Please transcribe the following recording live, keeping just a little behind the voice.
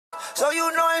so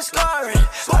you know it's scarring. I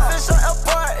feel so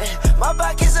important, my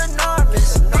back is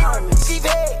enormous. Keep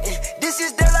hating, this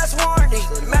is their last warning.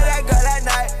 Met that girl at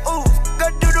night, ooh, go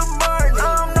do the morning.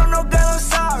 No, girl, I'm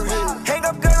sorry. Hang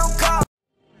up, girl, I'm call.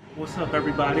 What's up,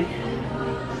 everybody?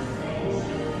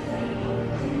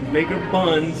 Bigger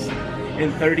buns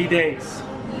in 30 days.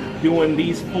 Doing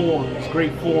these forms,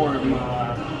 great form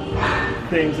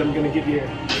things. I'm gonna give you a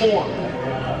form.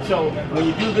 So when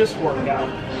you do this workout,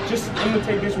 just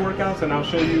imitate these workouts and I'll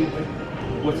show you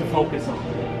what to focus on.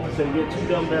 So you get 2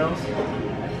 dumbbells,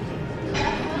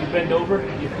 you bend over,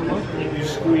 you come up, and you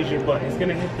squeeze your butt. It's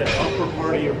gonna hit the upper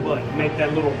part of your butt, make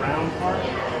that little round part.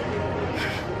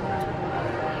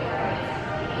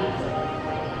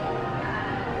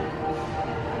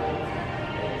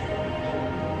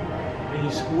 And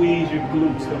you squeeze your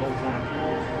glutes the whole time.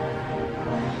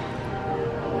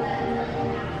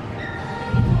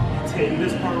 Hitting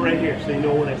this part right here, so you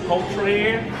know when it pokes right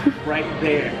here, right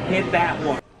there. Hit that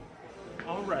one.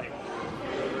 All right.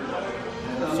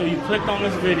 So you clicked on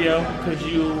this video because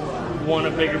you want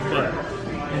a bigger butt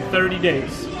in 30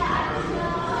 days.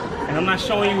 And I'm not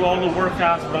showing you all the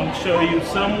workouts, but I'm showing you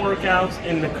some workouts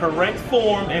in the correct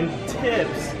form and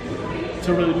tips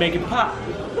to really make it pop.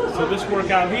 So this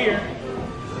workout here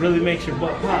really makes your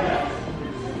butt pop.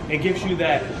 It gives you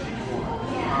that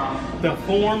the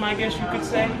form, I guess you could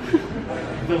say,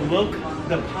 the look,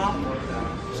 the pop.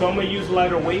 So I'm gonna use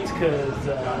lighter weights because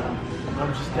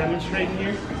I'm just demonstrating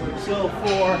here. So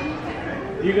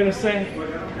you're gonna say,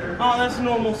 oh, that's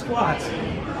normal squats,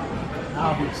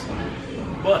 obviously.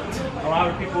 But a lot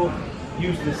of people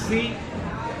use the seat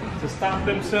to stop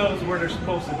themselves where they're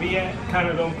supposed to be at. Kind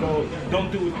of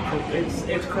don't do it.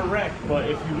 It's correct, but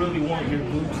if you really want your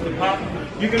glutes to pop,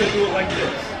 you're gonna do it like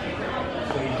this.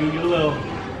 So you do your little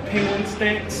penguin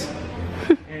stance,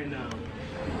 and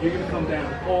you're gonna come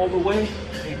down all the way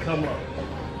and come up.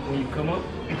 When you come up,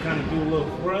 you kind of do a little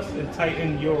thrust and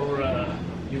tighten your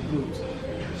glutes.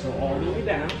 So all the way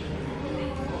down,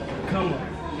 come up,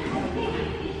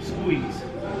 squeeze,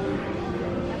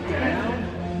 down,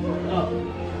 up.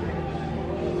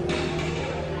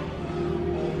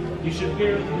 You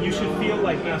should feel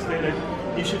like, now stay there.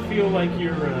 You should feel like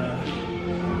your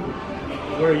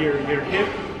where your hip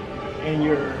and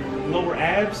your lower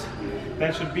abs,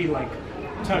 that should be like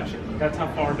touching. That's how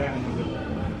far down you go.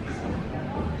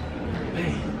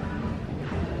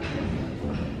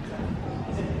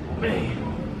 Man.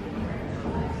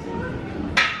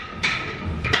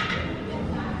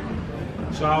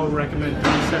 So I would recommend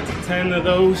 3 sets of 10 of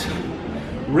those.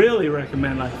 Really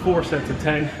recommend like 4 sets of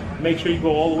 10. Make sure you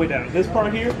go all the way down. This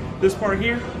part here,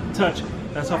 touch.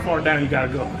 That's how far down you gotta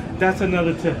go. That's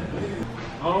another tip.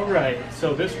 All right,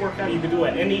 so this workout you can do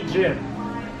at any gym.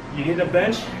 You get a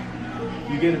bench,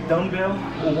 you get a dumbbell,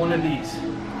 or one of these.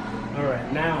 All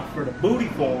right, now for the booty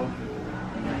form,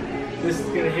 this is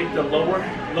gonna hit the lower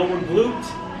glute.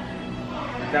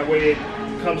 That way it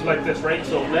comes like this, right?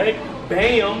 So leg,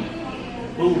 bam,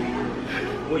 booty.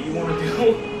 What you wanna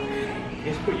do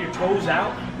is put your toes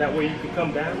out. That way you can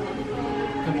come down.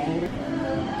 Come over,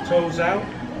 toes out.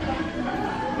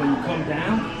 When you come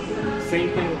down, same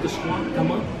thing with the squat.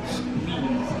 Come up,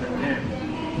 squeeze,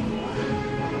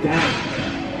 down,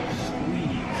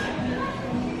 squeeze,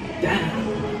 down,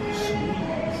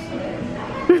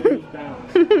 squeeze, down.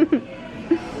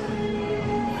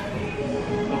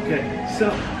 Okay, so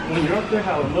when you're up there,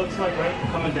 how it looks like, right?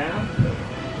 Coming down,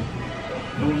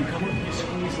 and when you come up, you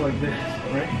squeeze like this,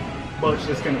 right? Butt's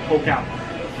just gonna poke out.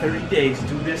 30 days.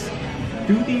 Do this.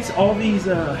 Do all these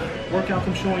workouts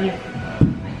I'm showing you.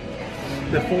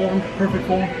 The form, perfect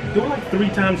form. Do it like 3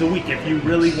 times a week if you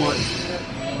really want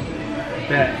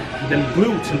them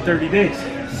glutes in 30 days.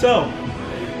 So,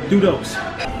 do those.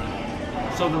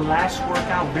 So the last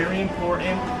workout, very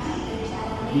important.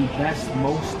 The best,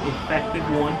 most effective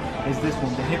one is this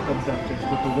one, the hip abductors,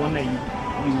 with the one that you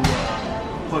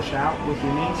push out with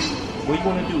your knees. What you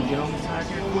want to do, get on the side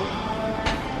here quick.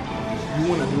 You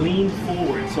want to lean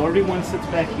forward. So everyone sits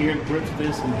back here, grips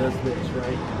this, and does this,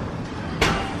 right?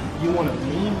 You want to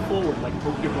lean forward, like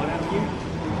poke your butt out here,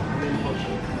 and then push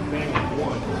it. Bang,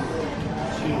 1,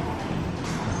 2,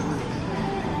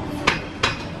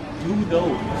 3. Do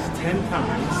those 10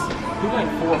 times. Do like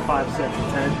 4 or 5 sets of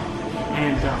 10,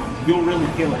 and you'll really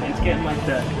feel it. It's getting like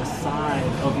the side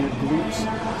of your glutes,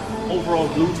 overall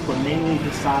glutes, but mainly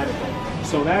the side of it.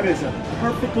 So that is a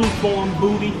perfectly formed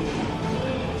booty.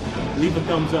 Leave a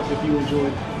thumbs up if you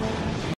enjoyed